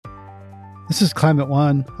This is Climate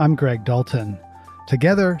One. I'm Greg Dalton.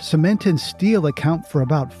 Together, cement and steel account for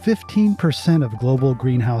about 15% of global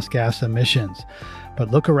greenhouse gas emissions.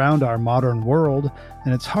 But look around our modern world,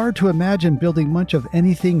 and it's hard to imagine building much of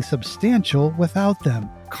anything substantial without them.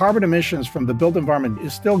 Carbon emissions from the built environment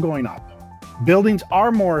is still going up. Buildings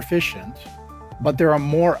are more efficient, but there are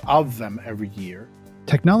more of them every year.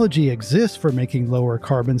 Technology exists for making lower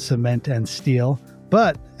carbon cement and steel,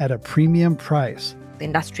 but at a premium price. The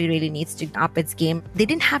industry really needs to up its game. They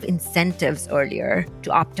didn't have incentives earlier to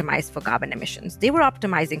optimize for carbon emissions. They were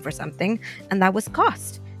optimizing for something, and that was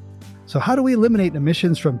cost. So how do we eliminate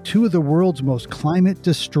emissions from two of the world's most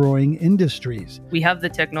climate-destroying industries? We have the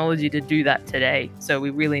technology to do that today, so we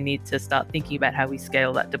really need to start thinking about how we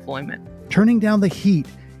scale that deployment. Turning down the heat,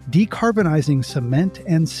 decarbonizing cement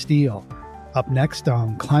and steel. Up next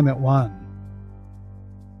on Climate One.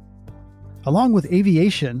 Along with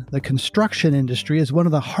aviation, the construction industry is one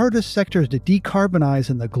of the hardest sectors to decarbonize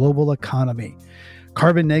in the global economy.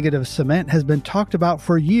 Carbon-negative cement has been talked about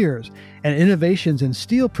for years, and innovations in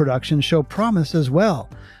steel production show promise as well.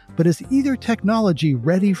 But is either technology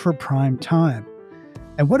ready for prime time?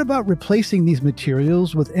 And what about replacing these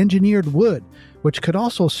materials with engineered wood, which could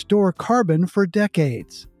also store carbon for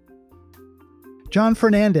decades? John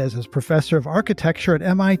Fernandez is professor of architecture at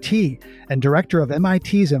MIT and director of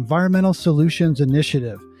MIT's Environmental Solutions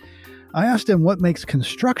Initiative. I asked him what makes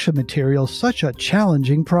construction materials such a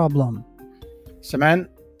challenging problem. Cement,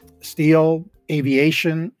 steel,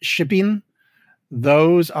 aviation, shipping,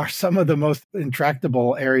 those are some of the most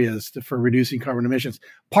intractable areas for reducing carbon emissions,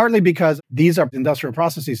 partly because these are industrial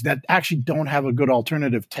processes that actually don't have a good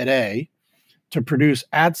alternative today to produce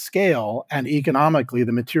at scale and economically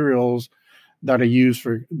the materials that are used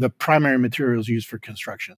for the primary materials used for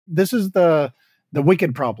construction. This is the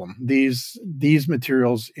wicked problem, these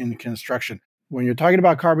materials in construction. When you're talking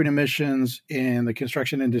about carbon emissions in the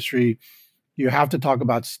construction industry, you have to talk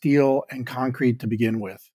about steel and concrete to begin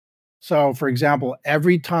with. So, for example,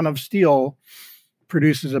 every ton of steel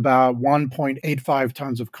produces about 1.85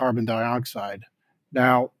 tons of carbon dioxide.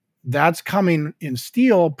 Now, that's coming in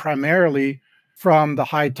steel primarily from the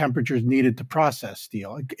high temperatures needed to process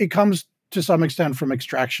steel. It comes to some extent from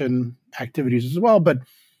extraction activities as well, but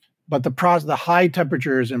the high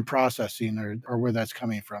temperatures in processing are where that's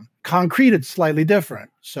coming from. Concrete, it's slightly different.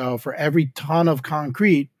 So for every ton of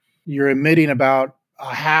concrete, you're emitting about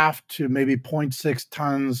a half to maybe 0.6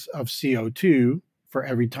 tons of CO2 for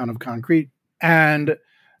every ton of concrete. And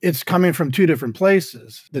it's coming from two different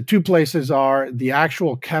places. The two places are the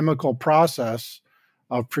actual chemical process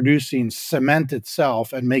of producing cement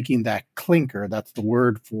itself and making that clinker, that's the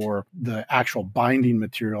word for the actual binding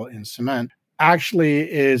material in cement,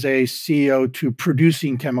 actually is a CO2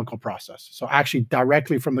 producing chemical process. So actually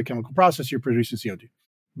directly from the chemical process, you're producing CO2.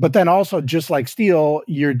 But then also, just like steel,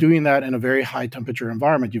 you're doing that in a very high temperature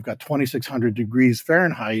environment. You've got 2,600 degrees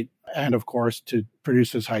Fahrenheit. And of course, to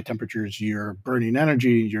produce those high temperatures, you're burning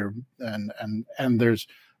energy, and there's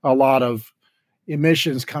a lot of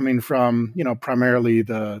emissions coming from, primarily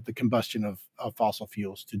the combustion of fossil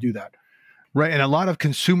fuels to do that. Right. And a lot of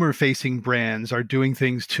consumer-facing brands are doing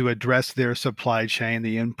things to address their supply chain,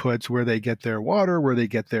 the inputs, where they get their water, where they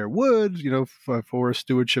get their wood, Forest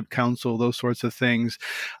Stewardship Council, those sorts of things.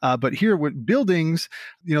 But here with buildings,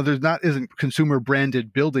 isn't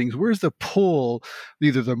consumer-branded buildings. Where's the pull,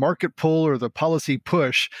 either the market pull or the policy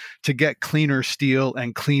push to get cleaner steel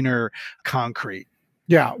and cleaner concrete?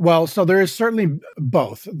 Yeah, well, so there is certainly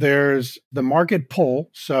both. There's the market pull.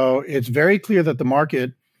 So it's very clear that the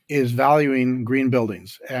market is valuing green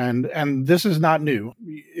buildings. And this is not new.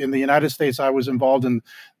 In the United States, I was involved in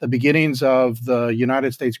the beginnings of the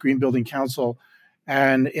United States Green Building Council.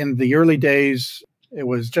 And in the early days, it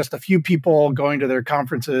was just a few people going to their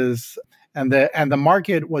conferences. And the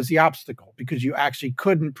market was the obstacle because you actually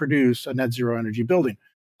couldn't produce a net zero energy building.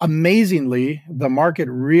 Amazingly, the market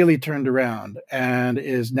really turned around and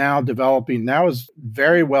is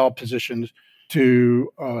very well positioned to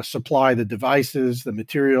supply the devices, the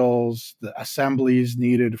materials, the assemblies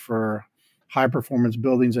needed for high performance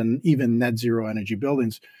buildings and even net zero energy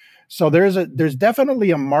buildings. So there's definitely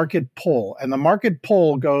a market pull, and the market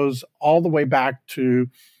pull goes all the way back to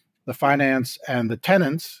the finance and the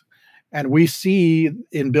tenants. And we see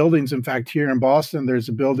in buildings, in fact, here in Boston, there's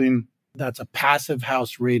a building that's a passive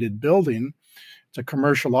house rated building. It's a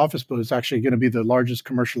commercial office building. It's actually going to be the largest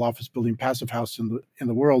commercial office building, passive house in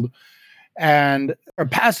the world. And a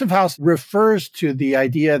passive house refers to the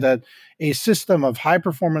idea that a system of high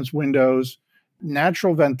performance windows,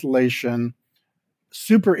 natural ventilation,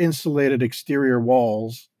 super insulated exterior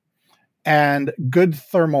walls, and good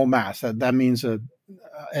thermal mass. That means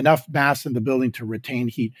enough mass in the building to retain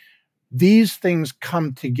heat. These things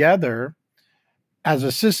come together as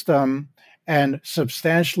a system and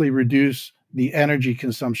substantially reduce the energy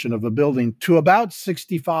consumption of a building to about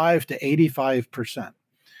 65 to 85%.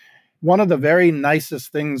 One of the very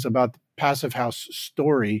nicest things about the Passive House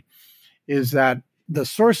story is that the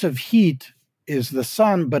source of heat is the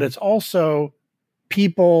sun, but it's also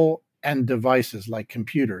people and devices like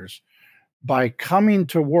computers. By coming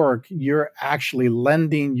to work, you're actually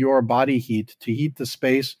lending your body heat to heat the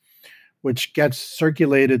space, which gets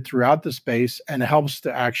circulated throughout the space and helps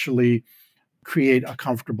to actually create a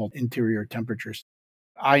comfortable interior temperatures.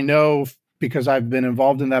 I know because I've been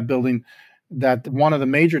involved in that building that one of the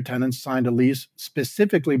major tenants signed a lease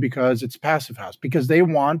specifically because it's Passive House, because they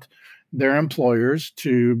want their employers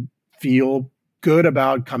to feel good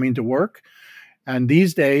about coming to work. And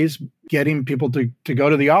these days, getting people to go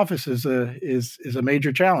to the office is a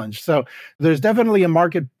major challenge. So there's definitely a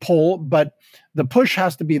market pull, but the push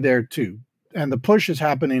has to be there too. And the push is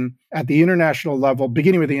happening at the international level,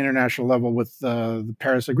 beginning with the international level with the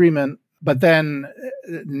Paris Agreement, but then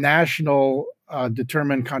national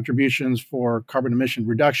determined contributions for carbon emission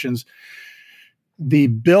reductions. The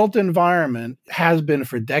built environment has been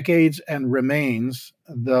for decades and remains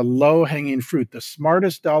the low-hanging fruit, the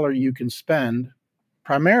smartest dollar you can spend,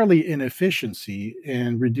 primarily in efficiency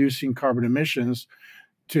in reducing carbon emissions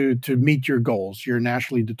to meet your goals, your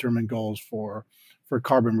nationally determined goals for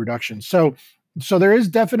carbon reduction. So there is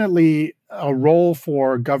definitely a role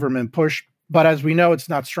for government push, but as we know, it's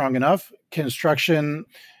not strong enough. Construction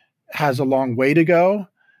has a long way to go.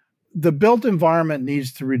 The built environment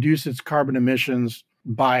needs to reduce its carbon emissions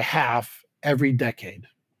by half every decade.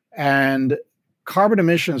 And carbon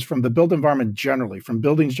emissions from the built environment generally, from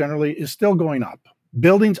buildings generally, is still going up.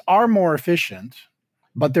 Buildings are more efficient,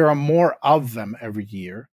 but there are more of them every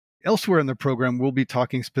year. Elsewhere in the program, we'll be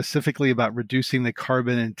talking specifically about reducing the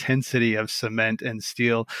carbon intensity of cement and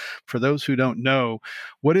steel. For those who don't know,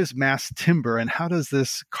 what is mass timber and how does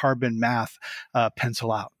this carbon math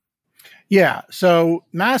pencil out? Yeah, so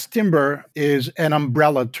mass timber is an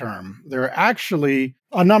umbrella term. There are actually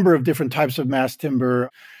a number of different types of mass timber.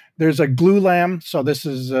 There's a glulam, so this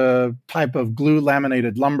is a type of glue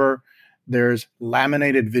laminated lumber. There's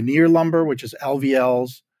laminated veneer lumber, which is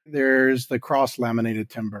LVLs. There's the cross-laminated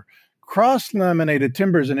timber. Cross-laminated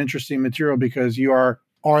timber is an interesting material because you are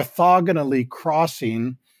orthogonally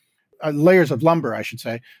crossing layers of lumber, I should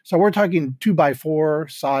say. So we're talking 2x4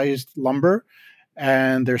 sized lumber,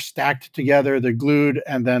 and they're stacked together, they're glued,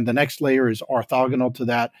 and then the next layer is orthogonal to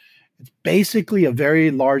that. It's basically a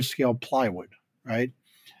very large-scale plywood, right?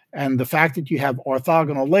 And the fact that you have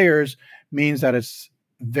orthogonal layers means that it's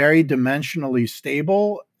very dimensionally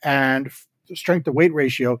stable and the strength to weight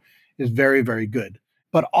ratio is very, very good.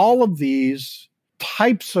 But all of these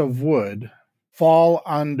types of wood fall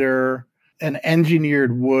under an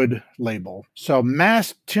engineered wood label. So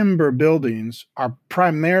mass timber buildings are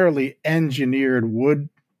primarily engineered wood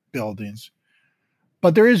buildings.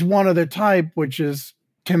 But there is one other type, which is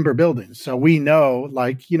timber buildings. So we know,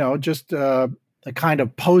 just a kind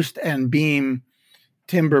of post and beam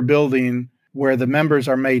timber building where the members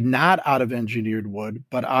are made not out of engineered wood,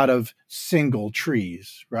 but out of single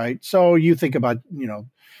trees, right? So you think about,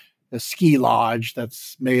 the ski lodge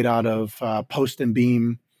that's made out of post and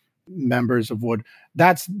beam members of wood.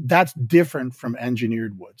 That's different from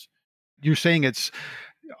engineered woods. You're saying it's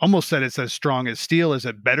almost said it's as strong as steel. Is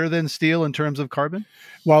it better than steel in terms of carbon?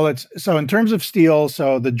 Well, in terms of steel,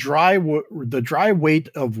 so the dry weight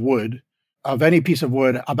of wood, of any piece of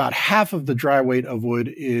wood, about half of the dry weight of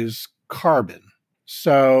wood is carbon.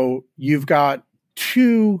 So you've got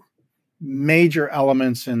two major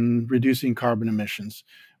elements in reducing carbon emissions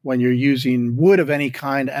when you're using wood of any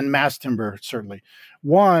kind, and mass timber, certainly.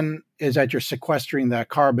 One is that you're sequestering that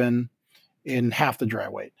carbon in half the dry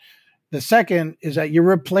weight. The second is that you're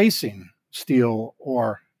replacing steel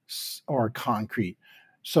or concrete.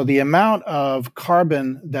 So the amount of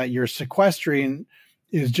carbon that you're sequestering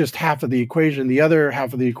is just half of the equation. The other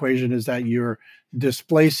half of the equation is that you're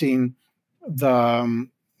displacing the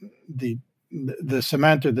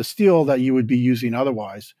cement or the steel that you would be using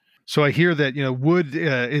otherwise. So I hear that wood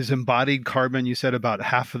is embodied carbon. You said about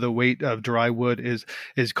half of the weight of dry wood is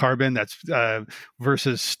carbon. That's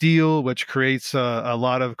versus steel, which creates a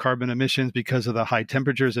lot of carbon emissions because of the high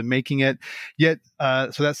temperatures in making it. Yet,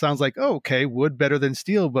 so that sounds like okay, wood better than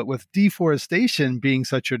steel. But with deforestation being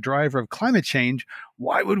such a driver of climate change,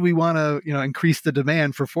 why would we want to increase the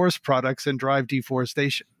demand for forest products and drive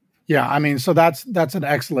deforestation? Yeah, I mean, so that's an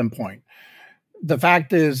excellent point. The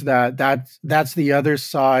fact is that's the other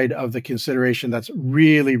side of the consideration that's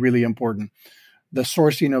really, really important. the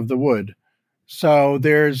sourcing of the wood. So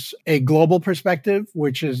there's a global perspective,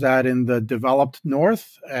 which is that in the developed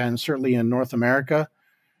North, and certainly in North America,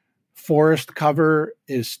 forest cover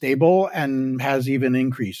is stable and has even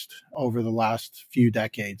increased over the last few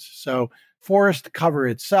decades. So forest cover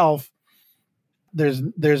itself,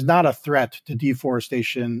 there's not a threat to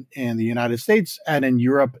deforestation in the United States and in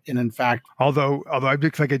Europe, and in fact, although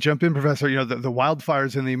if I could jump in, Professor, the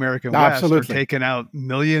wildfires in the American West are taking out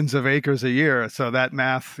millions of acres a year. So that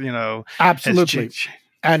math, absolutely.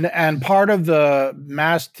 And part of the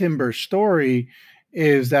mass timber story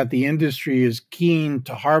is that the industry is keen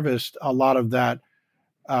to harvest a lot of that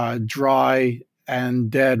dry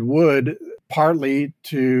and dead wood, partly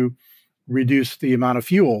to reduce the amount of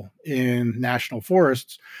fuel in national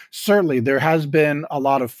forests. Certainly, there has been a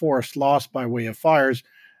lot of forest loss by way of fires,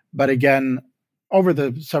 but again, over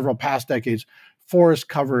the several past decades, forest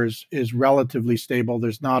cover is relatively stable.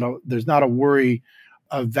 There's not a worry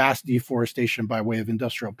of vast deforestation by way of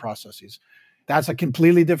industrial processes. That's a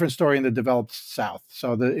completely different story in the developed South.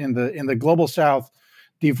 So in the global South,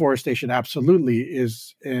 deforestation absolutely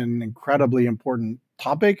is an incredibly important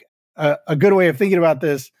topic. A good way of thinking about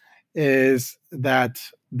this is that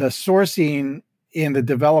the sourcing in the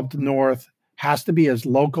developed North has to be as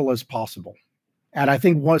local as possible. And I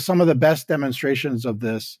think some of the best demonstrations of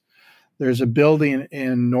this, there's a building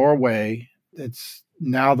in Norway. It's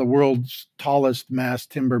now the world's tallest mass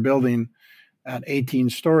timber building at 18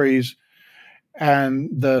 stories. And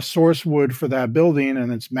the source wood for that building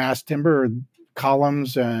and its mass timber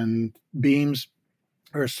columns and beams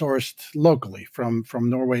are sourced locally from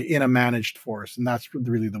Norway in a managed forest. And that's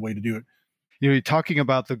really the way to do it. You're talking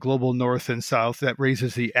about the global North and South. That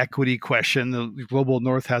raises the equity question. The global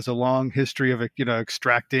North has a long history of,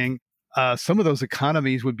 extracting. Some of those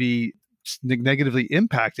economies would be negatively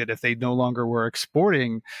impacted if they no longer were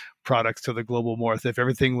exporting products to the global North. If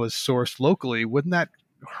everything was sourced locally, wouldn't that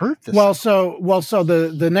hurt this? Well, so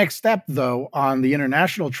the next step, though, on the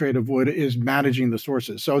international trade of wood is managing the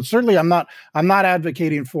sources. So certainly, I'm not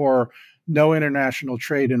advocating for no international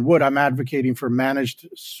trade in wood. I'm advocating for managed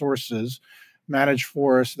sources, managed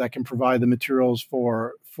forests that can provide the materials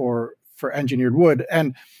for engineered wood.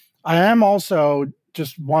 And I am also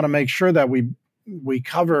just want to make sure that we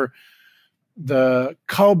cover the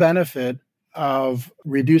co-benefit of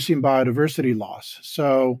reducing biodiversity loss.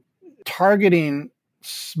 So targeting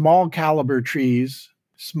small caliber trees,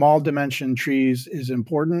 small dimension trees is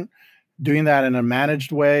important. Doing that in a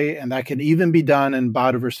managed way, and that can even be done in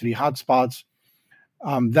biodiversity hotspots.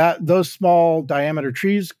 Those small diameter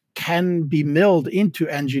trees can be milled into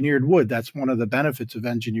engineered wood. That's one of the benefits of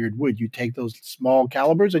engineered wood. You take those small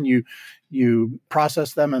calibers and you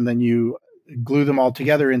process them, and then you glue them all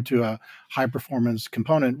together into a high performance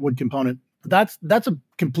wood component. That's a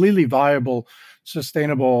completely viable,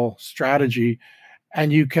 sustainable strategy.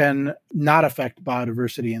 And you can not affect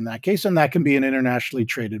biodiversity in that case. And that can be an internationally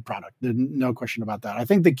traded product. There's no question about that. I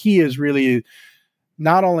think the key is really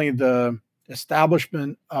not only the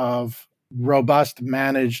establishment of robust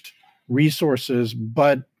managed resources,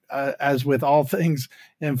 but as with all things,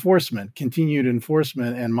 continued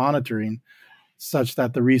enforcement and monitoring such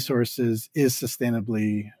that the resources is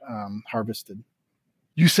sustainably harvested.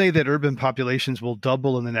 You say that urban populations will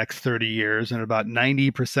double in the next 30 years, and about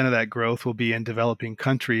 90% of that growth will be in developing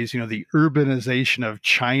countries. The urbanization of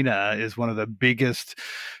China is one of the biggest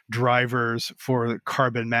drivers for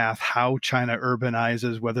carbon math, how China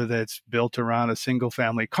urbanizes, whether that's built around a single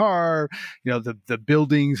family car, the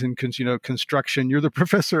buildings and construction. You're the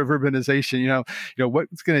professor of urbanization.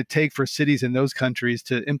 What's going to take for cities in those countries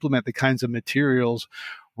to implement the kinds of materials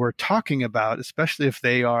we're talking about, especially if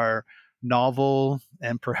they are novel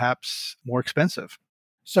and perhaps more expensive.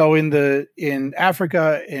 So in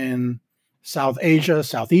Africa, in South Asia,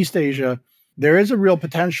 Southeast Asia, there is a real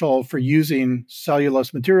potential for using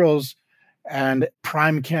cellulose materials, and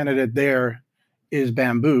prime candidate there is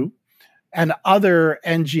bamboo and other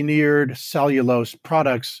engineered cellulose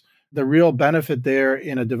products. The real benefit there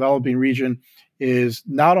in a developing region is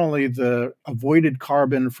not only the avoided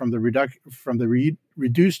carbon from the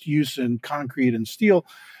reduced use in concrete and steel,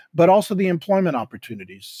 but also the employment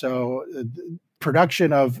opportunities. So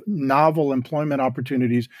production of novel employment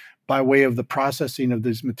opportunities by way of the processing of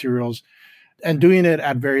these materials, and doing it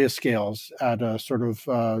at various scales, at a sort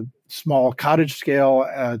of small cottage scale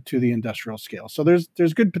to the industrial scale. So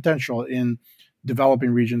there's good potential in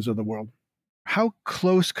developing regions of the world. How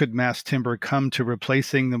close could mass timber come to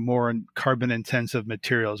replacing the more carbon-intensive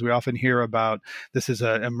materials? We often hear about this as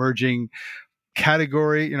an emerging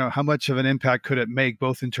category, how much of an impact could it make,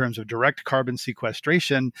 both in terms of direct carbon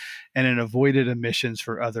sequestration and in avoided emissions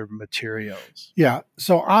for other materials? Yeah.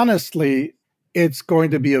 So honestly, it's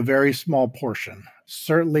going to be a very small portion,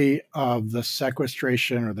 certainly of the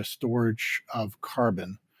sequestration or the storage of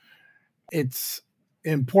carbon. It's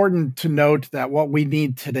important to note that what we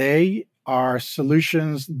need today are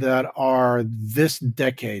solutions that are this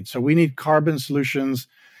decade. So we need carbon solutions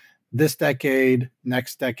this decade,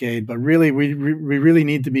 next decade, but really we really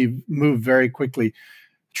need to be moved very quickly.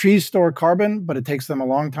 Trees store carbon, but it takes them a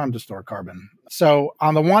long time to store carbon. So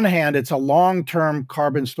on the one hand, it's a long-term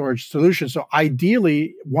carbon storage solution. So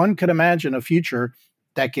ideally, one could imagine a future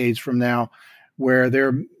decades from now where there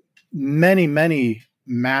are many, many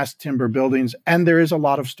mass timber buildings, and there is a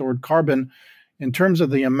lot of stored carbon. In terms of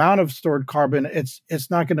the amount of stored carbon, it's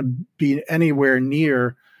not going to be anywhere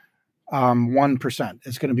near 1%.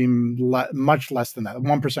 It's going to be much less than that,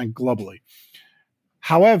 1% globally.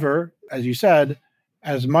 However, as you said,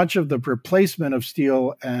 as much of the replacement of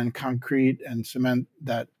steel and concrete and cement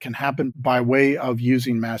that can happen by way of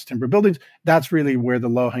using mass timber buildings, that's really where the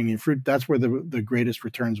low-hanging fruit, that's where the greatest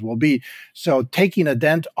returns will be. So taking a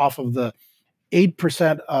dent off of the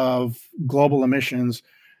 8% of global emissions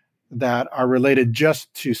that are related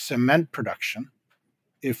just to cement production,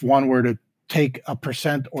 if one were to take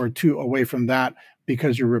 1% or 2% away from that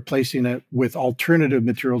because you're replacing it with alternative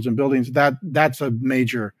materials and buildings, that's a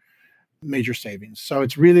major savings. So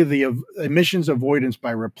it's really the emissions avoidance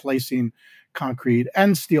by replacing concrete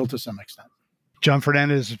and steel to some extent. John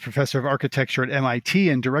Fernandez is professor of architecture at MIT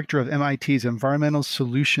and director of MIT's Environmental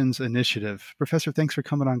Solutions Initiative. Professor, thanks for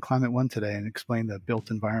coming on Climate One today and explain the built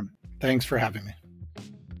environment. Thanks for having me.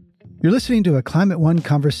 You're listening to a Climate One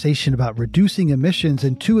conversation about reducing emissions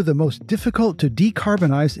in two of the most difficult to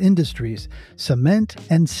decarbonize industries, cement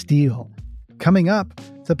and steel. Coming up,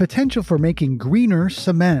 the potential for making greener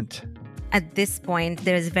cement. At this point,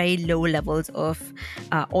 there's very low levels of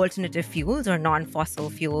alternative fuels or non-fossil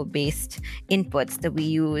fuel-based inputs that we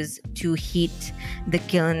use to heat the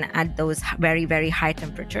kiln at those very, very high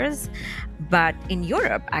temperatures. But in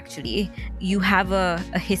Europe, actually, you have a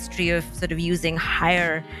history of sort of using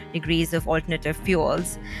higher degrees of alternative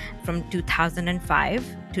fuels. From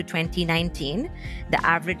 2005 to 2019, the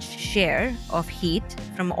average share of heat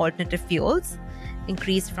from alternative fuels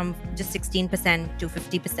increased from just 16% to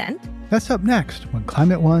 50%. That's up next when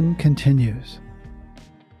Climate One continues.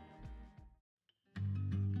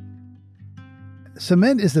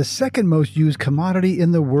 Cement is the second most used commodity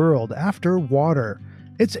in the world after water.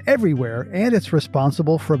 It's everywhere, and it's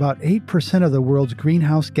responsible for about 8% of the world's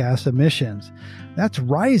greenhouse gas emissions. That's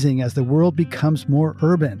rising as the world becomes more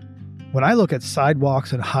urban. When I look at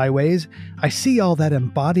sidewalks and highways, I see all that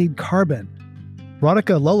embodied carbon.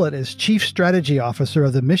 Radhika Lulit is Chief Strategy Officer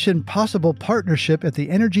of the Mission Possible Partnership at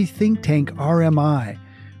the energy think tank RMI.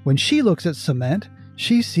 When she looks at cement,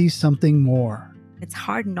 she sees something more. It's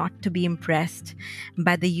hard not to be impressed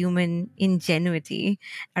by the human ingenuity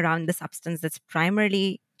around the substance that's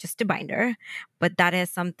primarily just a binder, but that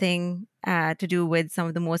has something to do with some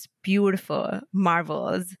of the most beautiful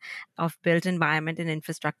marvels of built environment and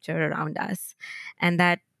infrastructure around us. And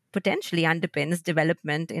that potentially underpins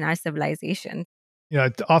development in our civilization. I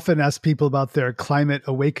often ask people about their climate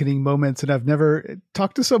awakening moments, and I've never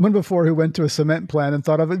talked to someone before who went to a cement plant and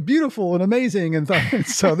thought of it beautiful and amazing. And thought,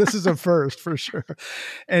 so this is a first for sure.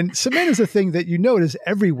 And cement is a thing that you notice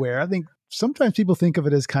everywhere. I think sometimes people think of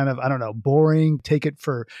it as kind of, boring, take it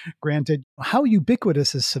for granted. How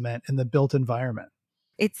ubiquitous is cement in the built environment?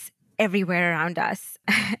 It's everywhere around us.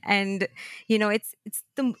 And, it's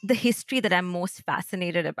the history that I'm most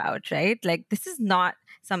fascinated about, right? Like, this is not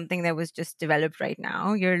something that was just developed right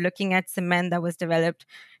now. You're looking at cement that was developed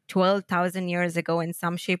 12,000 years ago in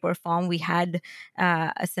some shape or form. We had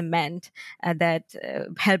a cement that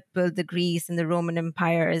helped build the Greece and the Roman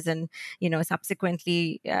empires. And,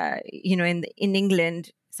 subsequently, in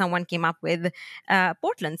England, someone came up with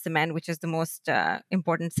Portland cement, which is the most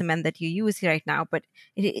important cement that you use right now. But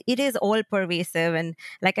it is all pervasive. And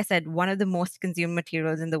like I said, one of the most consumed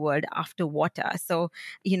materials in the world after water. So,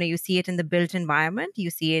 you see it in the built environment. You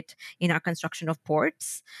see it in our construction of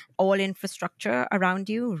ports, all infrastructure around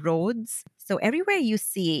you, roads. So everywhere you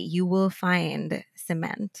see, you will find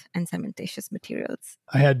cement and cementitious materials.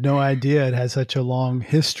 I had no idea it has such a long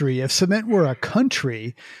history. If cement were a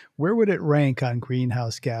country, where would it rank on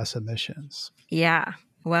greenhouse gas emissions? Yeah,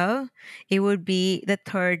 well, it would be the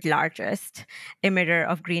third largest emitter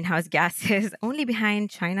of greenhouse gases, only behind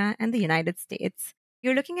China and the United States.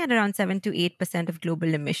 You're looking at around 7 to 8% of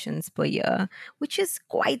global emissions per year, which is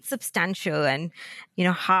quite substantial. And,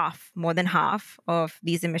 more than half of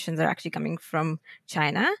these emissions are actually coming from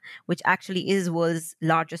China, which actually is world's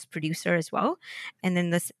largest producer as well. And then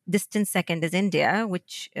the distant second is India,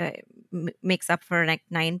 which makes up for like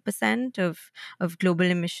 9% of global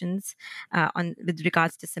emissions with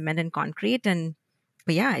regards to cement and concrete.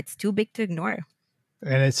 But yeah, it's too big to ignore.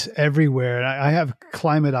 And it's everywhere. And I have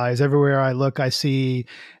climate eyes. Everywhere I look, I see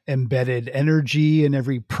embedded energy in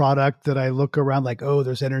every product that I look around, like, oh,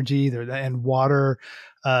 there's energy there and water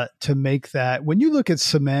to make that. When you look at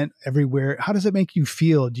cement everywhere, how does it make you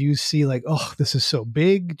feel? Do you see like, oh, this is so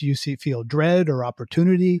big? Do you feel dread or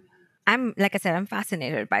opportunity? Like I said, I'm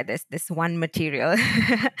fascinated by this one material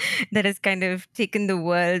that has kind of taken the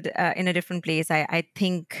world in a different place. I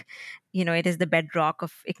think, it is the bedrock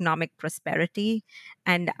of economic prosperity,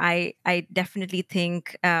 and I definitely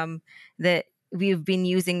think that we've been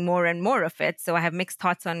using more and more of it. So I have mixed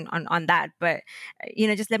thoughts on that. But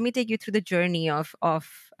just let me take you through the journey of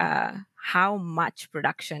how much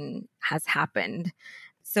production has happened.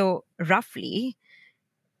 So roughly,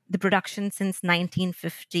 the production since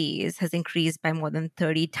 1950s has increased by more than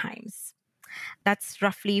 30 times. That's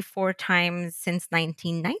roughly 4 times since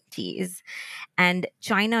 1990s. And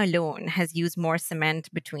China alone has used more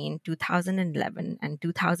cement between 2011 and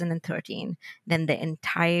 2013 than the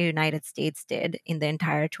entire United States did in the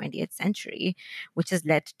entire 20th century, which has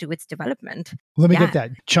led to its development. Let me get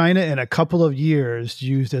that. China in a couple of years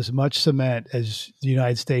used as much cement as the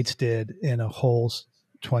United States did in a whole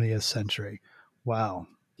 20th century. Wow.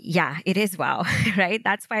 Yeah, it is wow, right?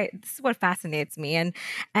 That's why this is what fascinates me, and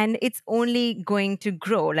it's only going to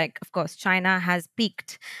grow. Like, of course, China has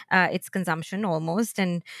peaked its consumption almost,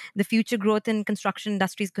 and the future growth in construction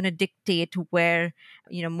industry is going to dictate where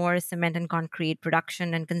more cement and concrete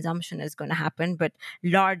production and consumption is going to happen. But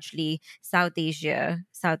largely, South Asia,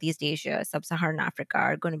 Southeast Asia, Sub-Saharan Africa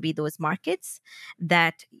are going to be those markets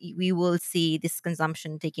that we will see this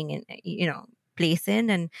consumption taking in, place in,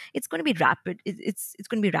 and it's going to be rapid. It's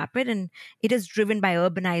going to be rapid, and it is driven by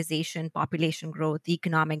urbanization, population growth,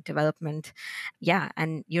 economic development. Yeah,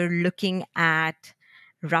 and you're looking at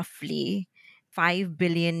roughly 5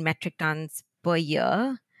 billion metric tons per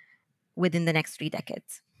year within the next 3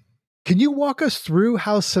 decades. Can you walk us through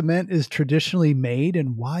how cement is traditionally made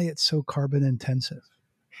and why it's so carbon intensive?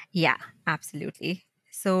 Yeah, absolutely.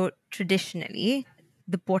 So traditionally,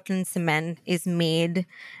 the Portland cement is made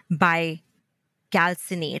by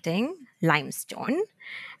calcinating limestone,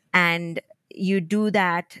 and you do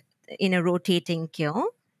that in a rotating kiln.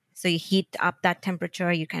 So you heat up that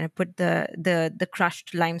temperature, you kind of put the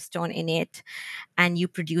crushed limestone in it, and you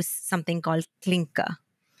produce something called clinker,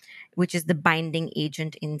 which is the binding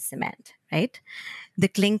agent in cement, right? The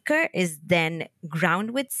clinker is then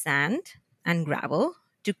ground with sand and gravel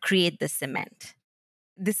to create the cement.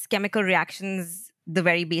 This chemical reaction is the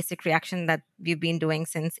very basic reaction that we've been doing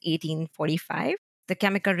since 1845. The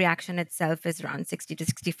chemical reaction itself is around 60 to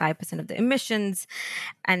 65% of the emissions.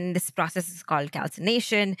 And this process is called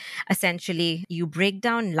calcination. Essentially, you break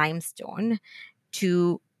down limestone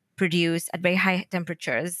to produce at very high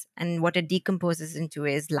temperatures, and what it decomposes into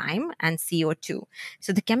is lime and CO2.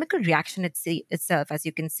 So the chemical reaction itself, as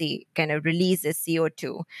you can see, kind of releases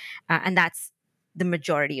CO2, and that's the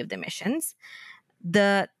majority of the emissions.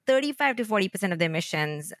 The 35 to 40% of the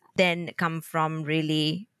emissions then come from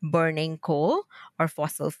really burning coal or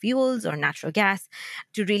fossil fuels or natural gas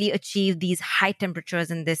to really achieve these high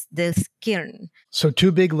temperatures in this kiln. So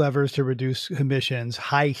 2 big levers to reduce emissions: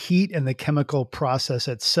 high heat and the chemical process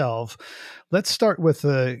itself. Let's start with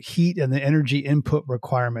the heat and the energy input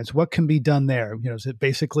requirements. What can be done there? Is it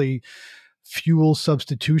basically fuel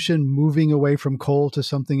substitution, moving away from coal to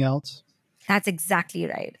something else? That's exactly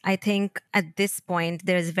right. I think at this point,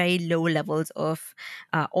 there's very low levels of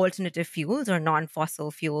alternative fuels or non-fossil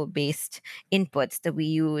fuel-based inputs that we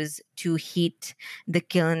use to heat the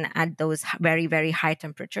kiln at those very, very high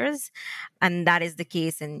temperatures. And that is the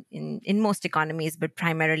case in most economies, but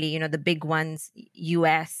primarily, the big ones,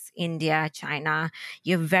 US, India, China,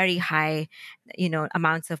 you have very high,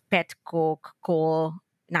 amounts of pet coke, coal,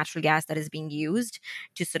 natural gas that is being used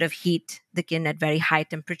to sort of heat the kiln at very high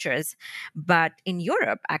temperatures. But in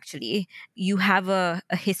Europe, actually, you have a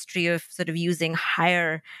history of sort of using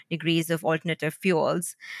higher degrees of alternative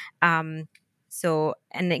fuels. So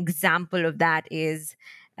an example of that is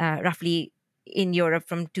roughly in Europe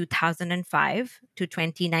from 2005 to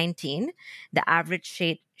 2019, the average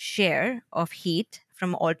share of heat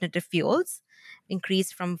from alternative fuels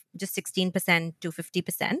increased from just 16% to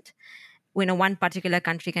 50%. One particular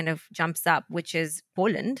country kind of jumps up, which is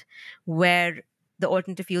Poland, where the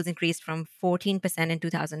alternative fuels increased from 14% in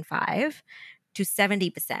 2005 to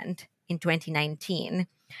 70% in 2019,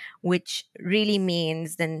 which really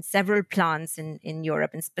means then several plants in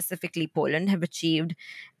Europe and specifically Poland have achieved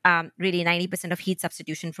really 90% of heat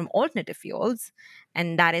substitution from alternative fuels.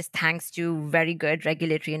 And that is thanks to very good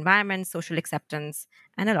regulatory environment, social acceptance,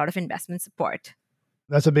 and a lot of investment support.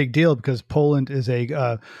 That's a big deal because Poland is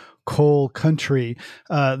a coal country.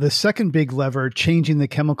 The second big lever, changing the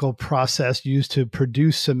chemical process used to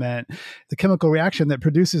produce cement, the chemical reaction that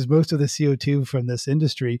produces most of the CO2 from this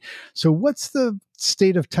industry. So what's the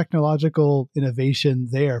state of technological innovation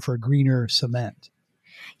there for greener cement?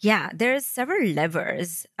 Yeah, there's several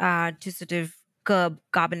levers to sort of curb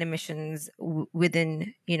carbon emissions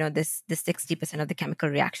within this 60% of the chemical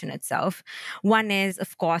reaction itself. One is,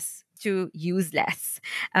 of course, to use less,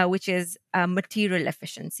 which is material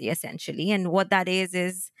efficiency essentially. And what that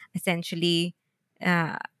is essentially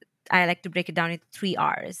I like to break it down into 3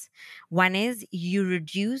 R's. One is you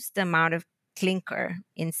reduce the amount of clinker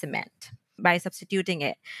in cement by substituting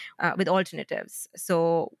it with alternatives.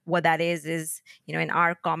 So what that is in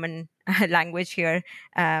our common language here,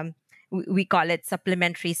 we call it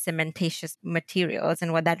supplementary cementitious materials.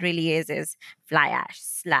 And what that really is fly ash,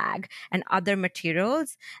 slag, and other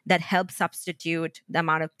materials that help substitute the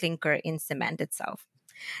amount of clinker in cement itself.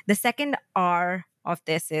 The second R of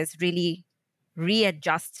this is really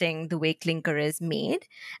readjusting the way clinker is made,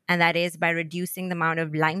 and that is by reducing the amount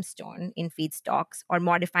of limestone in feedstocks or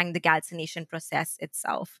modifying the calcination process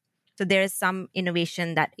itself. So there is some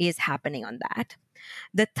innovation that is happening on that.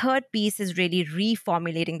 The third piece is really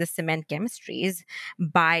reformulating the cement chemistries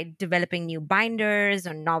by developing new binders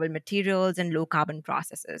or novel materials and low carbon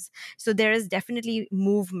processes. So there is definitely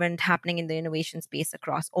movement happening in the innovation space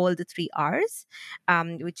across all the 3 R's,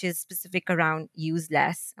 which is specific around use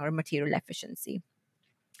less or material efficiency.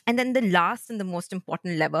 And then the last and the most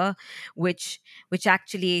important lever, which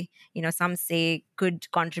actually, some say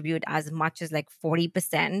could contribute as much as like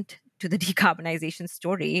 40% to the decarbonization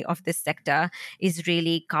story of this sector, is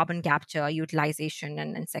really carbon capture, utilization,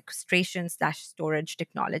 and sequestration / storage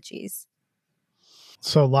technologies.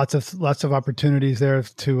 So lots of opportunities there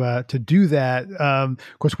to do that. Of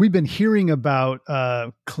course, we've been hearing about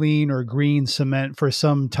clean or green cement for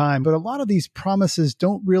some time, but a lot of these promises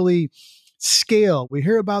don't really scale. We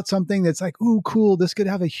hear about something that's like, ooh, cool, this could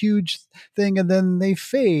have a huge thing, and then they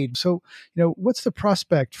fade. So, what's the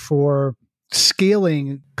prospect for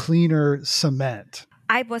scaling cleaner cement?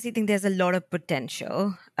 I personally think there's a lot of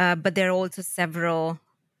potential, but there are also several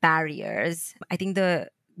barriers. I think the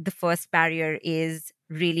first barrier is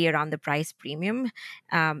really around the price premium.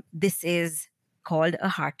 This is called a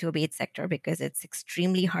hard to abate sector because it's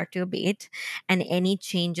extremely hard to abate, and any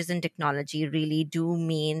changes in technology really do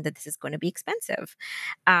mean that this is going to be expensive.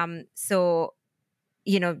 So,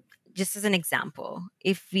 just as an example,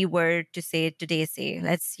 if we were to say today,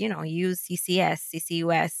 let's use CCS,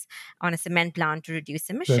 CCUS on a cement plant to reduce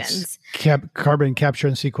emissions. Carbon capture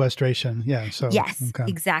and sequestration. Yeah. So yes, okay.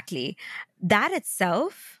 Exactly. That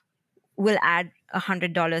itself will add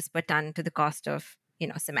 $100 per ton to the cost of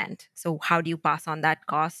cement. So how do you pass on that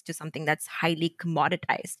cost to something that's highly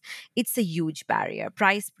commoditized? It's a huge barrier.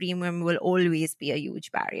 Price premium will always be a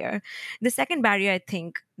huge barrier. The second barrier I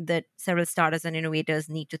think that several startups and innovators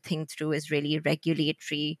need to think through is really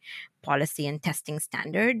regulatory policy and testing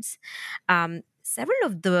standards. Several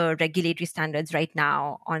of the regulatory standards right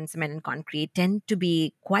now on cement and concrete tend to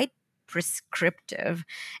be quite prescriptive,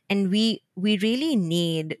 and we really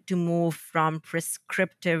need to move from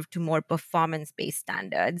prescriptive to more performance-based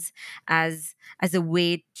standards as a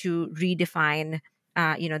way to redefine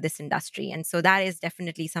this industry. And so that is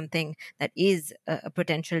definitely something that is a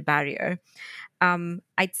potential barrier.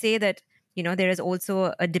 I'd say that there is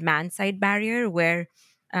also a demand side barrier where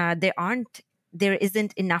there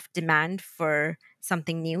isn't enough demand for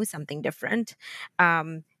something new, something different.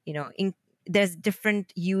 There's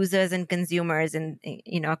different users and consumers and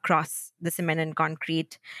across the cement and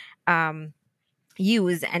concrete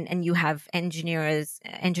use, and you have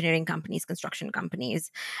engineering companies, construction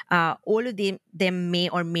companies. All of them may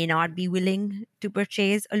or may not be willing to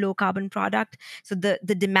purchase a low carbon product. So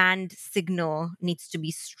the demand signal needs to be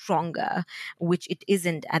stronger, which it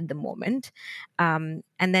isn't at the moment. And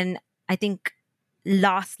then I think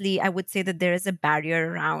lastly, I would say that there is a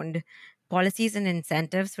barrier around policies and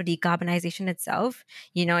incentives for decarbonization itself.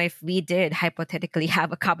 If we did hypothetically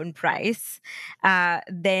have a carbon price,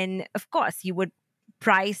 then of course you would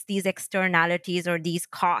price these externalities or these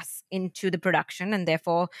costs into the production, and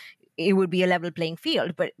therefore it would be a level playing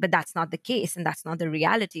field. But that's not the case, and that's not the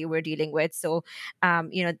reality we're dealing with. So,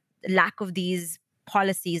 lack of these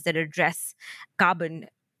policies that address carbon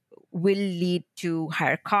will lead to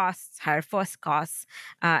higher costs, higher first costs,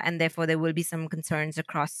 and therefore there will be some concerns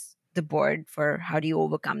across the board for how do you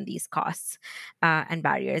overcome these costs and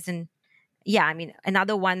barriers. And yeah, I mean,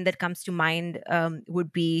 another one that comes to mind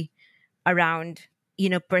would be around,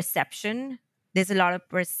 perception. There's a lot of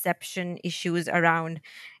perception issues around,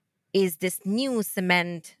 is this new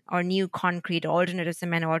cement or new concrete, alternative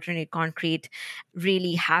cement or alternative concrete,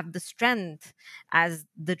 really have the strength as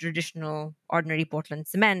the traditional ordinary Portland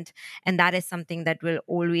cement? And that is something that will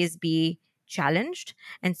always be challenged.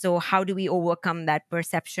 And so how do we overcome that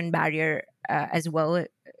perception barrier as well,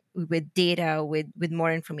 with data, with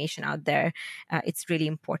more information out there? It's really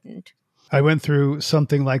important. I went through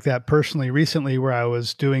something like that personally recently, where I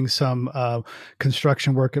was doing some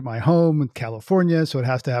construction work at my home in California. So it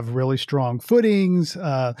has to have really strong footings,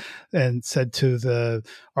 and said to the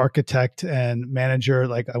architect and manager,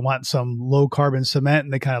 like, I want some low carbon cement.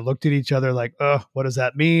 And they kind of looked at each other like, oh, what does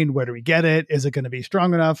that mean? Where do we get it? Is it going to be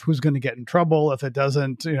strong enough? Who's going to get in trouble if it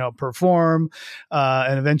doesn't, perform?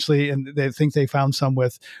 And eventually, and they think they found some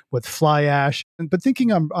with fly ash. But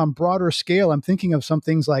thinking on broader scale, I'm thinking of some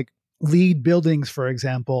things like LEED buildings, for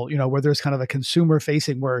example, where there's kind of a consumer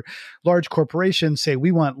facing, where large corporations say,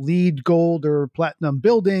 we want LEED gold or platinum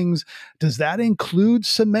buildings. Does that include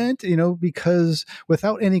cement? Because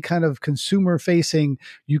without any kind of consumer facing,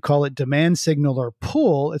 you call it demand signal or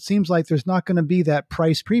pull, it seems like there's not going to be that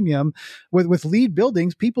price premium. With LEED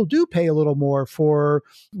buildings, people do pay a little more for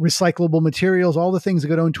recyclable materials, all the things that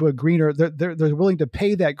go into a greener, they're willing to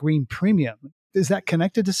pay that green premium. Is that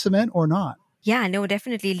connected to cement or not? Yeah, no,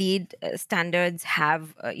 definitely. LEED standards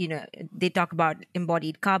have, they talk about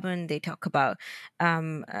embodied carbon. They talk about,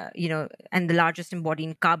 and the largest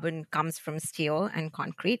embodied carbon comes from steel and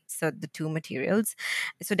concrete. So the two materials.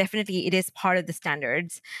 So definitely it is part of the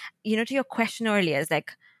standards. To your question earlier, is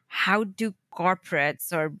like, how do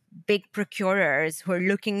corporates or big procurers who are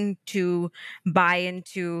looking to buy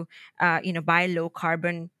into, buy low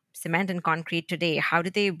carbon cement and concrete today, how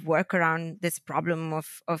do they work around this problem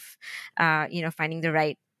of finding the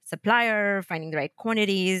right supplier, finding the right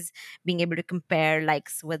quantities, being able to compare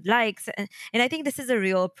likes with likes? And I think this is a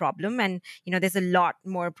real problem. And there's a lot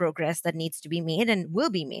more progress that needs to be made and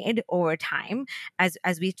will be made over time as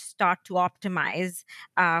we start to optimize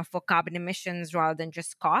for carbon emissions rather than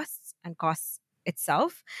just costs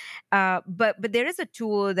itself. But there is a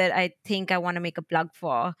tool that I think I want to make a plug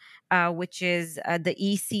for, which is the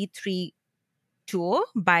EC3 tool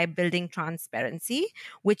by Building Transparency,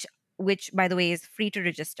 which by the way is free to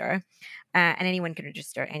register, and anyone can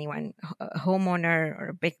register. Anyone, a homeowner or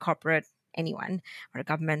a big corporate, anyone, or a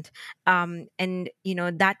government, and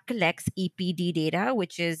that collects EPD data,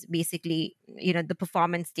 which is basically the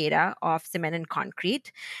performance data of cement and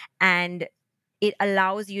concrete, and it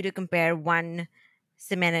allows you to compare one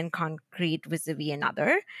cement and concrete vis-a-vis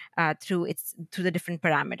another through the different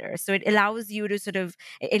parameters. So it allows you to sort of,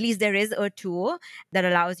 at least there is a tool that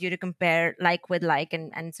allows you to compare like with like,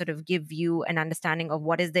 and sort of give you an understanding of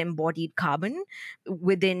what is the embodied carbon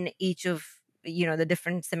within each of the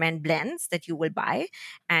different cement blends that you will buy,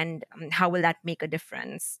 and how will that make a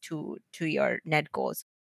difference to your net goals.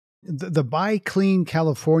 The Buy Clean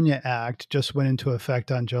California Act just went into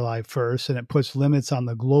effect on July 1st, and it puts limits on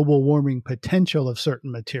the global warming potential of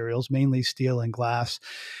certain materials, mainly steel and glass,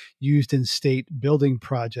 used in state building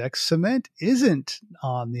projects. Cement isn't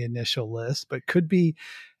on the initial list, but could be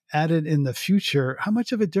added in the future. How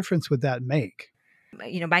much of a difference would that make?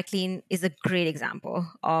 Buy Clean is a great example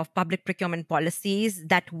of public procurement policies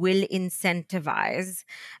that will incentivize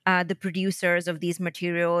the producers of these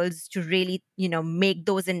materials to really, make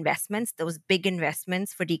those investments, those big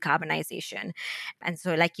investments for decarbonization. And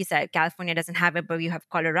so, like you said, California doesn't have it, but you have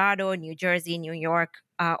Colorado, New Jersey, New York.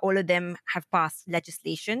 All of them have passed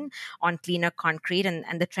legislation on cleaner concrete.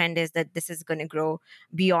 And the trend is that this is going to grow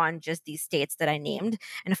beyond just these states that I named.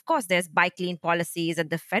 And of course, there's Buy Clean policies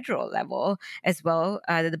at the federal level as well,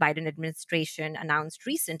 that the Biden administration announced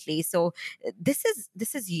recently. So this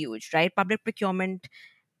is huge, right? Public procurement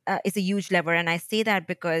is a huge lever. And I say that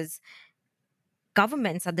because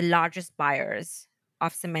governments are the largest buyers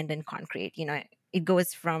of cement and concrete. It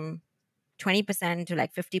goes from 20% to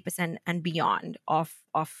like 50% and beyond of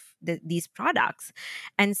these products.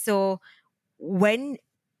 And so when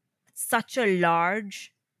such a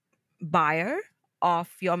large buyer of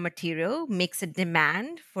your material makes a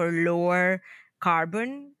demand for lower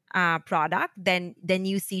carbon product, then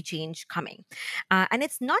you see change coming. And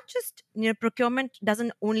it's not just, procurement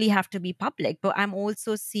doesn't only have to be public, but I'm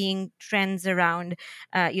also seeing trends around,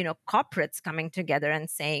 corporates coming together and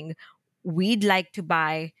saying, we'd like to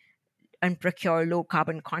buy and procure low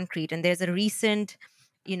carbon concrete. And there's a recent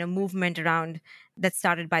movement around that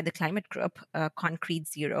started by the climate group, Concrete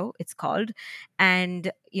Zero, it's called.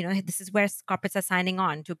 And, this is where corporates are signing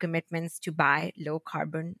on to commitments to buy low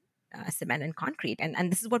carbon cement and concrete.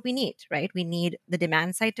 And this is what we need, right? We need the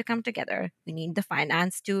demand side to come together. We need the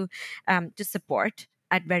finance to support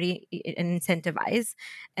at very and incentivize.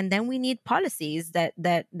 And then we need policies that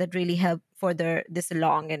really help further this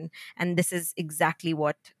along. And this is exactly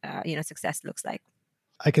what, success looks like.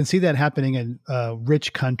 I can see that happening in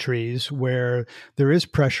rich countries where there is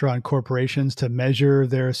pressure on corporations to measure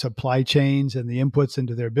their supply chains and the inputs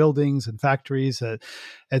into their buildings and factories,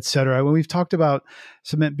 et cetera. When we've talked about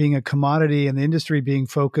cement being a commodity and the industry being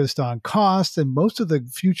focused on cost and most of the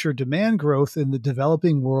future demand growth in the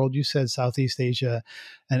developing world, you said Southeast Asia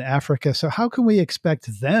and Africa. So how can we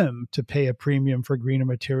expect them to pay a premium for greener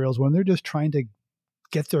materials when they're just trying to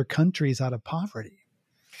get their countries out of poverty?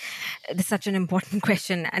 It's such an important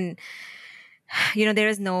question. And, there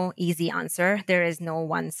is no easy answer. There is no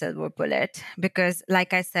one silver bullet because,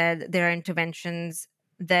 like I said, there are interventions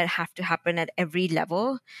that have to happen at every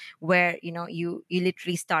level where, you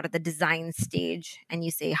literally start at the design stage and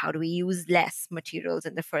you say, how do we use less materials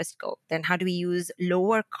in the first go? Then how do we use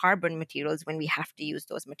lower carbon materials when we have to use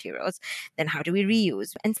those materials? Then how do we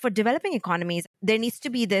reuse? And for developing economies, there needs to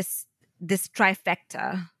be this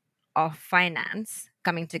trifecta of finance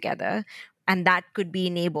coming together, and that could be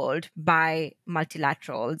enabled by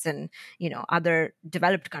multilaterals and other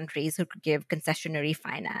developed countries who could give concessionary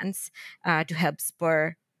finance to help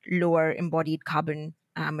spur lower embodied carbon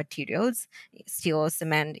materials, steel,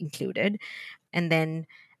 cement included. And then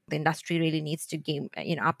the industry really needs to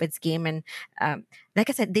up its game. And like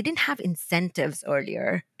I said, they didn't have incentives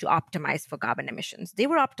earlier to optimize for carbon emissions. They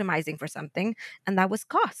were optimizing for something, and that was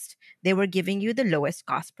cost. They were giving you the lowest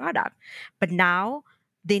cost product. But now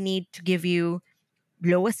they need to give you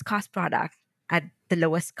lowest cost product at the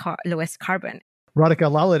lowest carbon.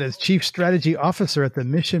 Radhika Lalit is Chief Strategy Officer at the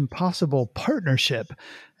Mission Possible Partnership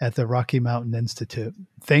at the Rocky Mountain Institute.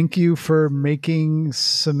 Thank you for making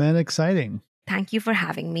cement exciting. Thank you for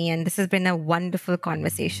having me, and this has been a wonderful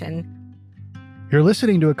conversation. You're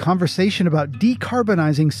listening to a conversation about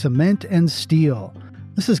decarbonizing cement and steel.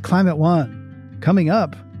 This is Climate One. Coming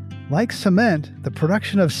up, like cement, the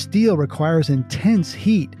production of steel requires intense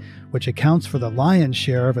heat, which accounts for the lion's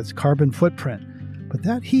share of its carbon footprint. But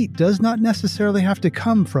that heat does not necessarily have to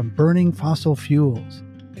come from burning fossil fuels.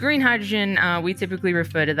 Green hydrogen, we typically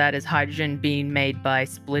refer to that as hydrogen being made by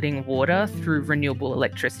splitting water through renewable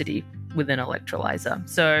electricity with an electrolyzer.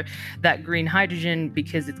 So that green hydrogen,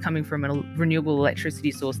 because it's coming from a renewable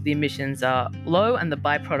electricity source, the emissions are low, and the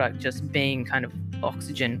byproduct just being kind of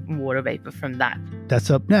oxygen and water vapor from that. That's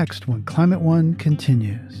up next when Climate One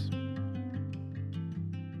continues.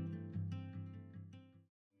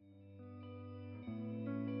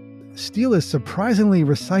 Steel is surprisingly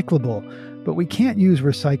recyclable, but we can't use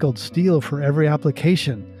recycled steel for every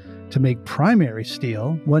application. To make primary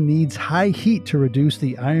steel, one needs high heat to reduce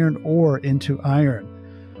the iron ore into iron.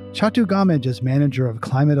 Chatu Gamage is manager of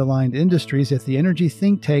climate-aligned industries at the energy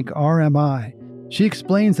think tank RMI. She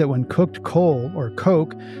explains that when cooked coal, or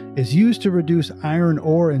coke, is used to reduce iron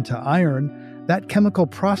ore into iron, that chemical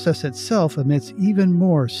process itself emits even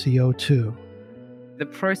more CO2. The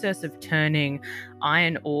process of turning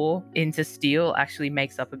iron ore into steel actually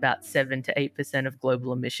makes up about 7 to 8% of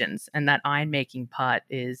global emissions. And that iron making part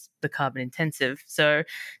is the carbon intensive. So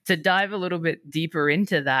to dive a little bit deeper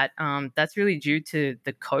into that, that's really due to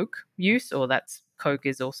the coke use, or coke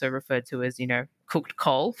is also referred to as, cooked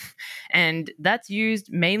coal. And that's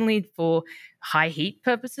used mainly for high heat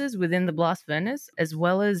purposes within the blast furnace, as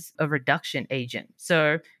well as a reduction agent.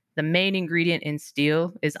 So the main ingredient in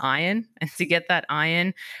steel is iron. And to get that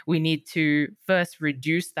iron, we need to first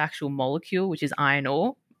reduce the actual molecule, which is iron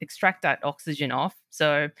ore, extract that oxygen off.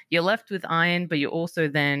 So you're left with iron, but you also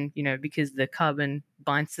then, because the carbon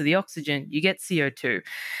binds to the oxygen, you get CO2.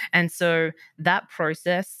 And so that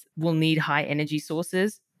process will need high energy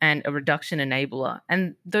sources and a reduction enabler.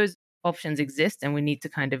 And those options exist, and we need to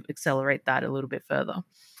kind of accelerate that a little bit further.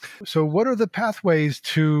 So what are the pathways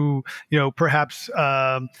to, perhaps,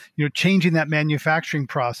 changing that manufacturing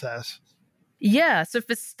process? Yeah, so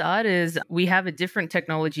for starters, we have a different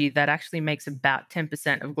technology that actually makes about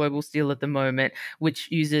 10% of global steel at the moment, which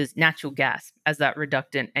uses natural gas as that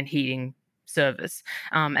reductant and heating service.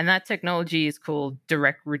 And that technology is called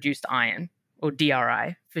direct reduced iron, or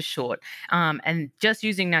DRI for short. And just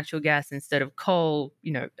using natural gas instead of coal,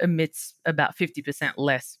 emits about 50%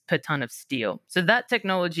 less per ton of steel. So that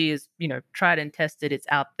technology is, tried and tested, it's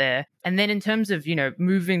out there. And then in terms of,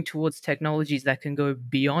 moving towards technologies that can go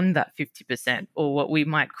beyond that 50%, or what we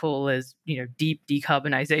might call as, deep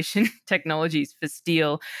decarbonization technologies for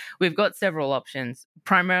steel, we've got several options,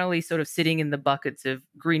 primarily sort of sitting in the buckets of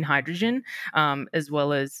green hydrogen, as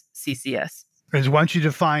well as CCS. Why don't you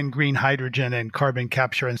define green hydrogen and carbon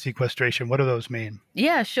capture and sequestration? What do those mean?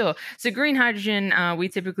 Yeah, sure. So green hydrogen, we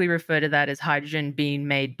typically refer to that as hydrogen being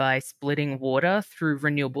made by splitting water through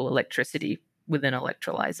renewable electricity with an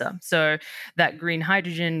electrolyzer. So that green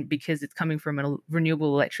hydrogen, because it's coming from a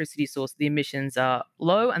renewable electricity source, the emissions are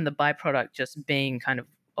low, and the byproduct just being kind of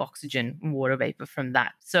oxygen and water vapor from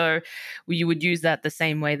that. So you would use that the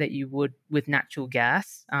same way that you would with natural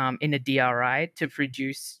gas in a DRI to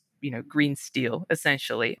produce green steel,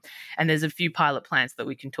 essentially. And there's a few pilot plants that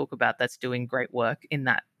we can talk about that's doing great work in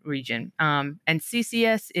that region. And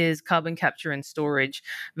CCS is carbon capture and storage,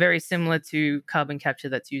 very similar to carbon capture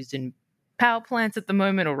that's used in power plants at the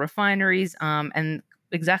moment or refineries, and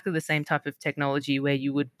exactly the same type of technology where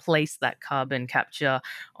you would place that carbon capture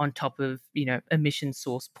on top of, emission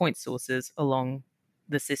source point sources along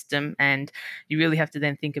the system, and you really have to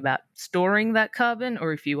then think about storing that carbon,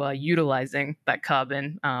 or if you are utilizing that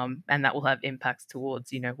carbon, and that will have impacts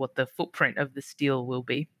towards what the footprint of the steel will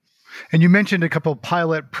be. And you mentioned a couple of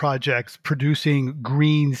pilot projects producing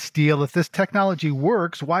green steel. If this technology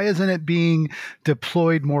works, why isn't it being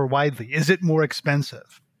deployed more widely? Is it more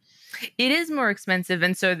expensive? It is more expensive.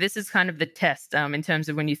 And so this is kind of the test in terms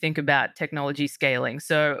of when you think about technology scaling.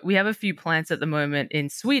 So we have a few plants at the moment in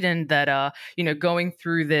Sweden that are, going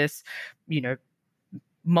through this,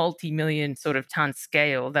 multi-million sort of ton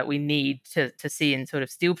scale that we need to see in sort of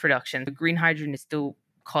steel production. The green hydrogen is still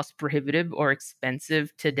cost prohibitive or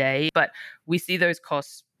expensive today, but we see those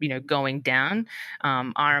costs going down.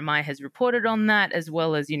 RMI has reported on that, as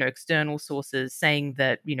well as external sources saying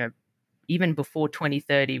that even before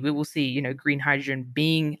 2030, we will see, green hydrogen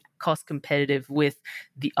being cost competitive with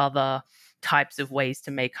the other types of ways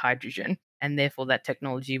to make hydrogen. And therefore, that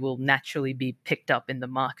technology will naturally be picked up in the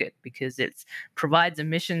market because it provides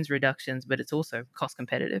emissions reductions, but it's also cost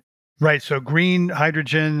competitive. Right. So green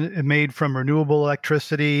hydrogen made from renewable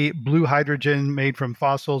electricity, blue hydrogen made from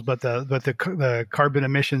fossils, but the carbon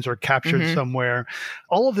emissions are captured somewhere.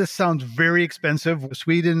 All of this sounds very expensive.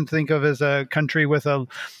 Sweden, think of as a country with a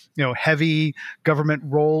heavy government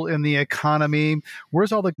role in the economy.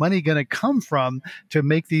 Where's all the money going to come from to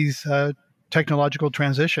make these technological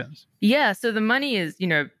transitions? Yeah, so the money is,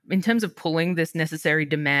 in terms of pulling this necessary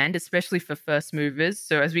demand, especially for first movers.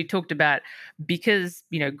 So as we talked about, because,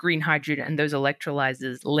 green hydrogen and those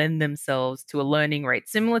electrolyzers lend themselves to a learning rate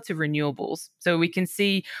similar to renewables. So we can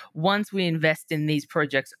see once we invest in these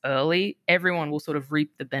projects early, everyone will sort of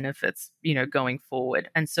reap the benefits, going forward.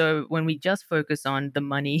 And so when we just focus on the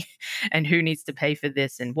money and who needs to pay for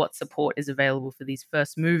this and what support is available for these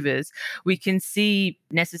first movers, we can see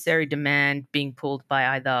necessary demand being pulled by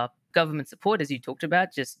either government support, as you talked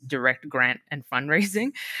about, just direct grant and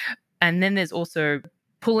fundraising. And then there's also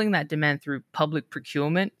pulling that demand through public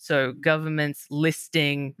procurement. So governments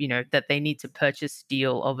listing, that they need to purchase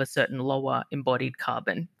steel of a certain lower embodied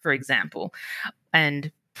carbon, for example, and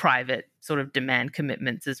private sort of demand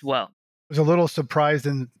commitments as well. I was a little surprised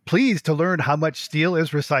and pleased to learn how much steel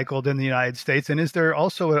is recycled in the United States. And is there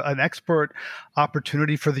also an export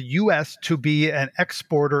opportunity for the U.S. to be an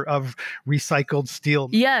exporter of recycled steel?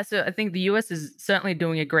 Yeah, so I think the U.S. is certainly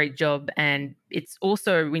doing a great job. And it's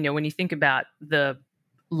also, when you think about the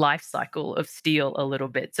life cycle of steel a little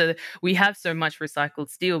bit. So we have so much recycled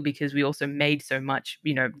steel because we also made so much,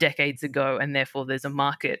 decades ago, and therefore there's a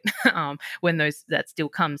market when that steel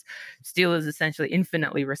comes. Steel is essentially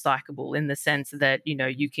infinitely recyclable in the sense that,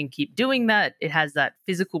 you can keep doing that. It has that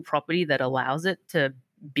physical property that allows it to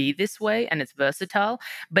be this way, and it's versatile,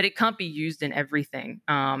 but it can't be used in everything.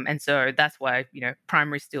 And so that's why,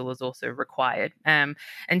 primary steel is also required. And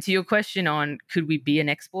to your question on could we be an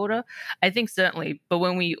exporter, I think certainly. But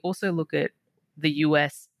when we also look at the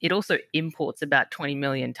US, it also imports about 20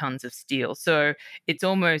 million tons of steel. So it's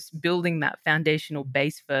almost building that foundational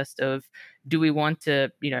base first of, do we want to,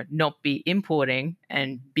 not be importing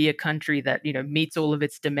and be a country that, meets all of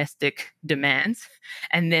its domestic demands,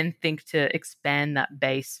 and then think to expand that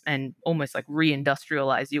base and almost like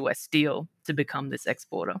reindustrialize US steel to become this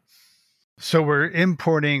exporter. So we're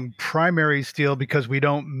importing primary steel because we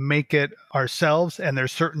don't make it ourselves, and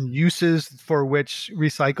there's certain uses for which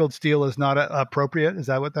recycled steel is not appropriate. Is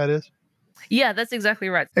that what that is? Yeah, that's exactly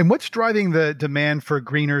right. And what's driving the demand for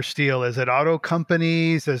greener steel? Is it auto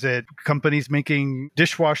companies? Is it companies making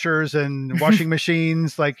dishwashers and washing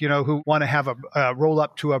machines, like, who want to have a roll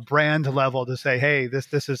up to a brand level to say, hey,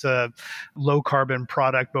 this is a low carbon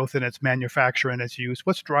product, both in its manufacture and its use?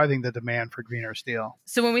 What's driving the demand for greener steel?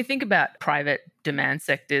 So when we think about private demand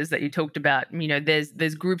sectors that you talked about,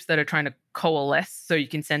 there's groups that are trying to coalesce so you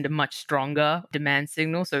can send a much stronger demand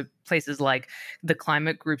signal. So places like the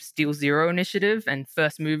climate group Steel Zero Initiative and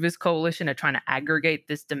First Movers Coalition are trying to aggregate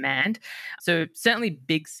this demand. So certainly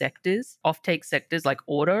big sectors, offtake sectors like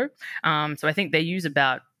auto. So I think they use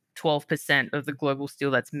about 12% of the global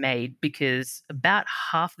steel that's made, because about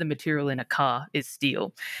half the material in a car is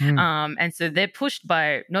steel. And so they're pushed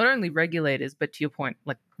by not only regulators, but to your point,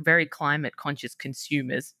 like very climate conscious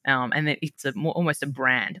consumers. And then it's almost a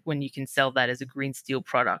brand when you can sell that as a green steel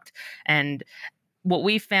product. And what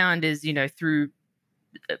we found is, through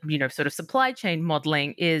sort of supply chain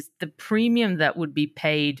modeling, is the premium that would be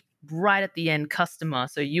paid right at the end customer.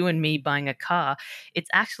 So you and me buying a car, it's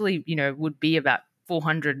actually, would be about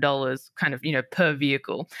 $400 kind of, per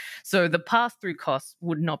vehicle. So the pass-through costs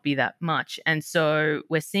would not be that much. And so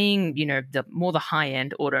we're seeing, the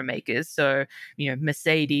high-end automakers, so,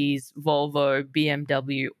 Mercedes, Volvo,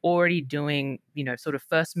 BMW already doing, sort of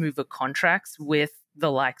first mover contracts with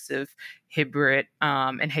the likes of Hybrid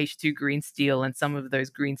and H2 Green Steel and some of those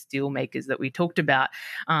green steel makers that we talked about,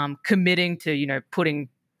 committing to, putting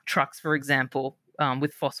trucks, for example,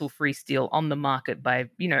 with fossil-free steel on the market by,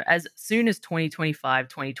 as soon as 2025,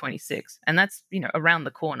 2026. And that's, around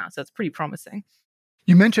the corner. So it's pretty promising.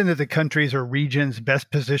 You mentioned that the countries or regions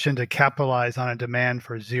best positioned to capitalize on a demand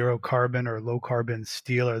for zero carbon or low carbon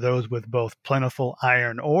steel are those with both plentiful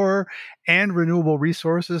iron ore and renewable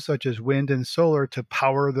resources such as wind and solar to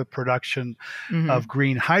power the production of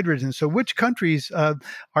green hydrogen. So which countries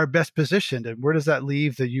are best positioned, and where does that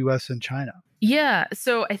leave the US and China? Yeah.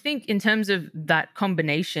 So I think in terms of that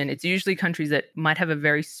combination, it's usually countries that might have a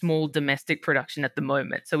very small domestic production at the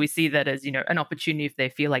moment. So we see that as, an opportunity if they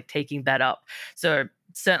feel like taking that up. So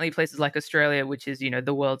certainly places like Australia, which is,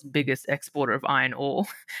 the world's biggest exporter of iron ore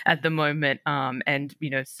at the moment, and,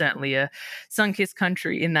 certainly a sun-kissed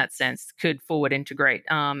country in that sense, could forward integrate.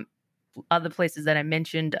 Other places that I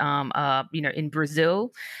mentioned are, in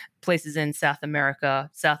Brazil, places in South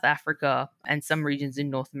America, South Africa, and some regions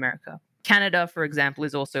in North America. Canada, for example,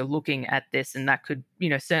 is also looking at this, and that could,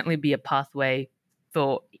 certainly be a pathway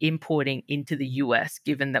for importing into the US,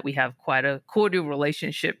 given that we have quite a cordial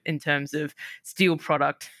relationship in terms of steel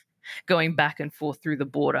product going back and forth through the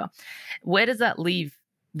border. Where does that leave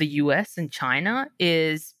the US and China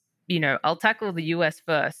is, I'll tackle the US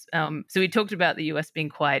first. So we talked about the US being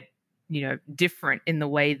quite different in the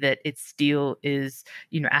way that its steel is,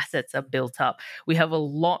 assets are built up. We have a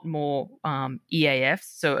lot more EAFs,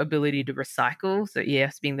 so ability to recycle. So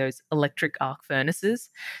EAFs being those electric arc furnaces.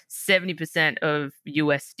 70% of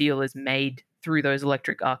US steel is made through those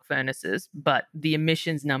electric arc furnaces, but the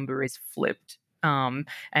emissions number is flipped. And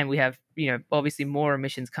we have, obviously more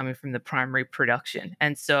emissions coming from the primary production.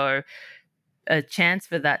 And so a chance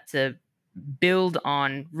for that to build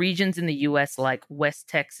on regions in the US like West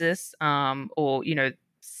Texas, or,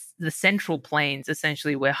 the Central Plains,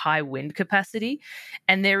 essentially, where high wind capacity.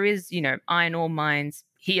 And there is, iron ore mines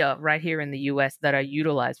here, right here in the US, that are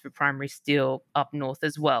utilized for primary steel up north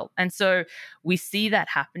as well. And so we see that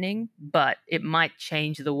happening, but it might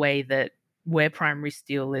change the way that where primary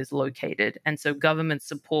steel is located. And so government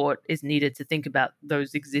support is needed to think about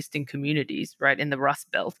those existing communities, right, in the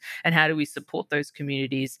Rust Belt. And how do we support those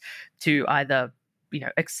communities to either,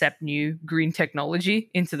 accept new green technology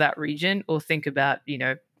into that region, or think about,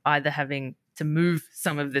 either having to move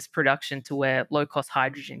some of this production to where low-cost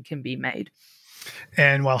hydrogen can be made.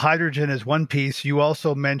 And while hydrogen is one piece, you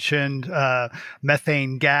also mentioned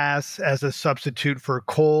methane gas as a substitute for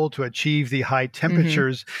coal to achieve the high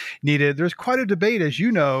temperatures needed. There's quite a debate, as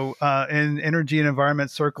you know, in energy and environment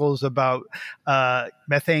circles about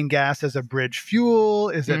methane gas as a bridge fuel.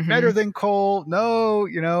 Is it better than coal? No,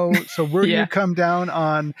 so where do you come down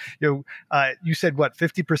on, you said what,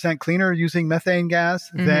 50% cleaner using methane gas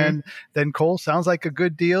than coal? Sounds like a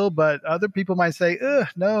good deal, but other people might say,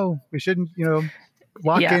 no, we shouldn't,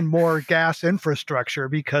 lock in more gas infrastructure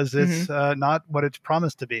because it's not what it's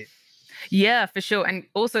promised to be. Yeah, for sure. And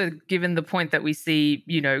also given the point that we see,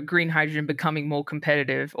 green hydrogen becoming more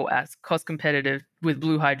competitive or as cost competitive with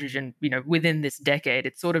blue hydrogen, within this decade,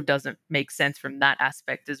 it sort of doesn't make sense from that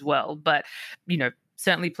aspect as well. But,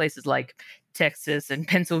 certainly places like Texas and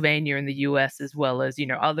Pennsylvania in the US, as well as,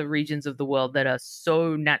 other regions of the world that are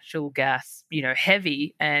so natural gas,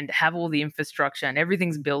 heavy and have all the infrastructure and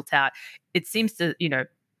everything's built out, it seems to,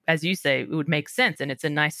 as you say, it would make sense and it's a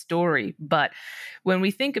nice story. But when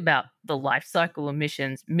we think about the life cycle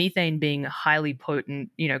emissions, methane being a highly potent,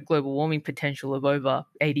 global warming potential of over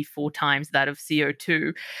 84 times that of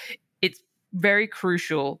CO2, it's very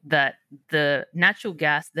crucial that the natural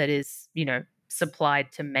gas that is, supplied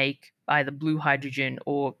to make either blue hydrogen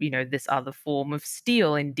or, this other form of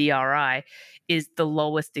steel in DRI is the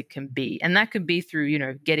lowest it can be. And that could be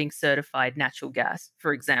through, getting certified natural gas,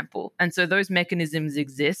 for example. And so those mechanisms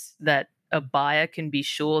exist that a buyer can be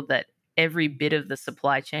sure that every bit of the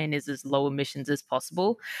supply chain is as low emissions as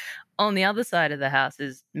possible. On the other side of the house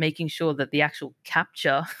is making sure that the actual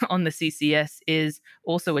capture on the CCS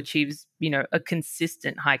also achieves, a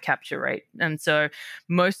consistent high capture rate. And so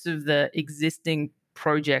most of the existing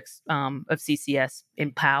projects of CCS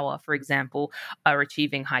in power, for example, are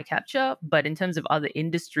achieving high capture. But in terms of other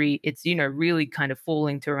industry, it's, really kind of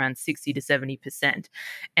falling to around 60 to 70%.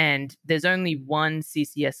 And there's only one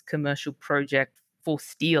CCS commercial project for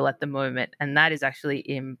steel at the moment, and that is actually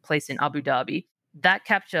in place in Abu Dhabi. That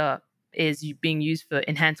capture is being used for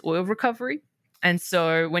enhanced oil recovery. And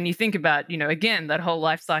so when you think about, again, that whole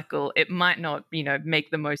life cycle, it might not,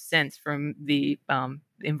 make the most sense from the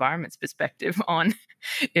environment's perspective on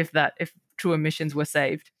if true emissions were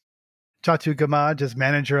saved. Chatu Gamaj is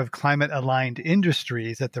manager of Climate Aligned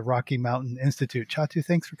Industries at the Rocky Mountain Institute. Chatu,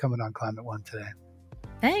 thanks for coming on Climate One today.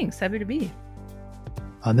 Thanks. Happy to be here.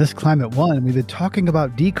 On this Climate One, we've been talking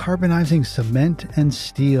about decarbonizing cement and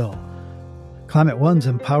steel. Climate One's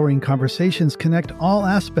empowering conversations connect all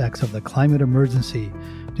aspects of the climate emergency.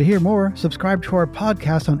 To hear more, subscribe to our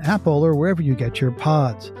podcast on Apple or wherever you get your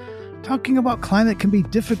pods. Talking about climate can be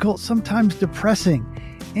difficult, sometimes depressing,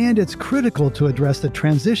 and it's critical to address the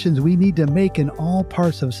transitions we need to make in all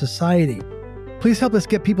parts of society. Please help us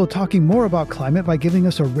get people talking more about climate by giving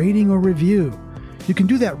us a rating or review. You can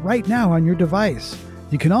do that right now on your device.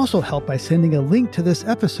 You can also help by sending a link to this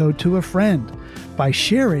episode to a friend. By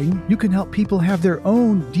sharing, you can help people have their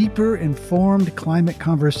own deeper, informed climate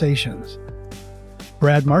conversations.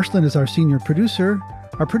 Brad Marshland is our senior producer.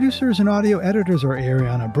 Our producers and audio editors are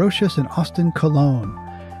Ariana Brocious and Austin Colon.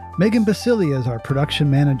 Megan Basilia is our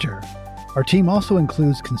production manager. Our team also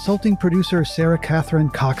includes consulting producer Sarah Catherine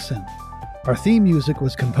Coxon. Our theme music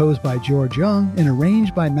was composed by George Young and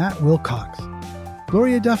arranged by Matt Wilcox.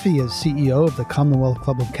 Gloria Duffy is CEO of the Commonwealth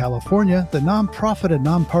Club of California, the nonprofit and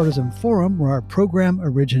nonpartisan forum where our program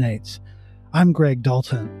originates. I'm Greg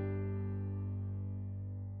Dalton.